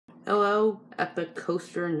Hello, Epic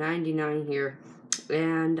Coaster 99 here,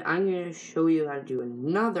 and I'm going to show you how to do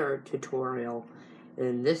another tutorial,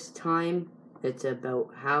 and this time it's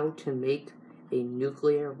about how to make a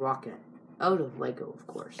nuclear rocket, out of Lego of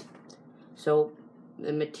course. So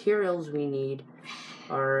the materials we need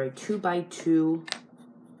are a 2x2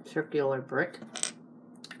 circular brick,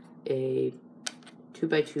 a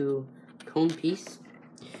 2x2 cone piece,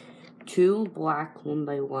 2 black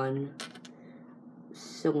 1x1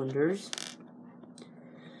 cylinders,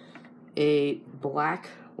 a black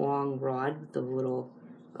long rod with a little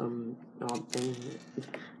knob thing,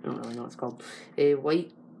 I don't really know what it's called, a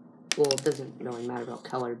white, well it doesn't really matter about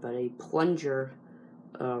color, but a plunger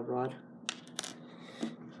rod,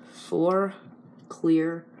 4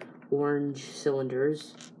 clear orange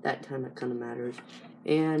cylinders, that time it kind of matters,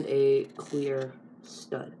 and a clear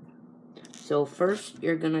stud. So first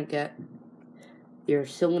you're gonna get your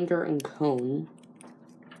cylinder and cone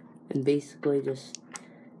and basically just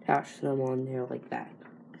attach them on there like that.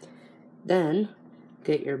 Then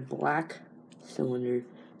get your black cylinder,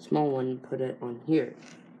 small one, put it on here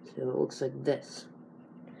so it looks like this.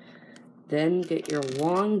 Then get your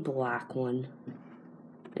long black one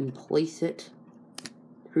and place it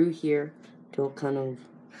through here till it kind of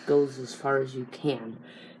goes as far as you can.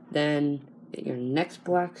 Then get your next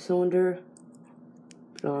black cylinder,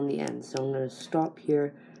 put it on the end. So I'm going to stop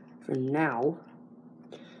here for now.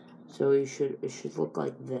 So it should look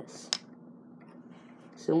like this.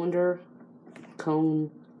 Cylinder, cone,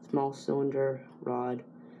 small cylinder, rod,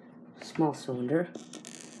 small cylinder.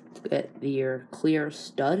 Get your clear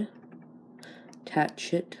stud,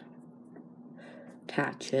 attach it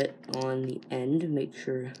on the end, make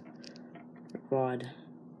sure the rod,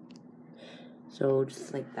 so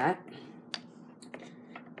just like that.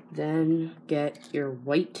 Then get your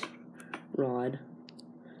white rod,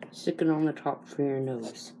 stick it on the top for your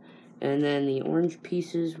nose. And then the orange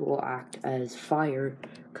pieces will act as fire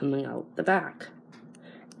coming out the back.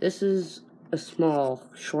 This is a small,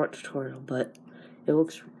 short tutorial, but it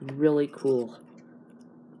looks really cool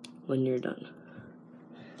when you're done.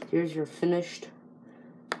 Here's your finished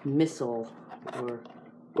missile, or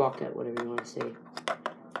rocket, whatever you want to say.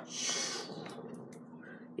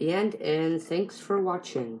 The end, and thanks for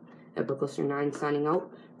watching. Epic Coaster 9 signing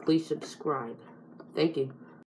out. Please subscribe. Thank you.